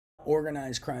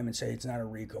organized crime and say it's not a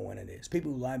RICO when it is.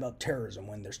 People who lie about terrorism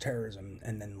when there's terrorism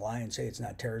and then lie and say it's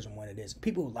not terrorism when it is.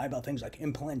 People who lie about things like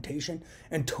implantation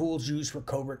and tools used for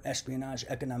covert espionage,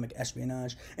 economic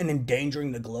espionage, and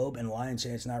endangering the globe and lie and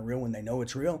say it's not real when they know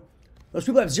it's real. Those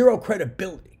people have zero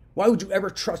credibility. Why would you ever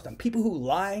trust them? People who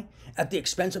lie at the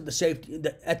expense of the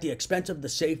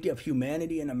safety of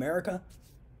humanity in America.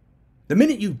 The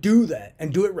minute you do that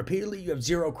and do it repeatedly, you have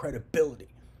zero credibility.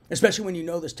 Especially when you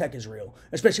know this tech is real.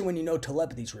 Especially when you know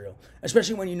telepathy is real.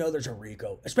 Especially when you know there's a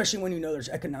RICO. Especially when you know there's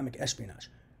economic espionage.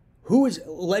 Who is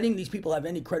letting these people have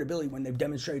any credibility when they've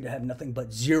demonstrated to have nothing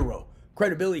but zero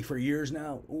credibility for years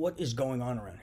now? What is going on around here?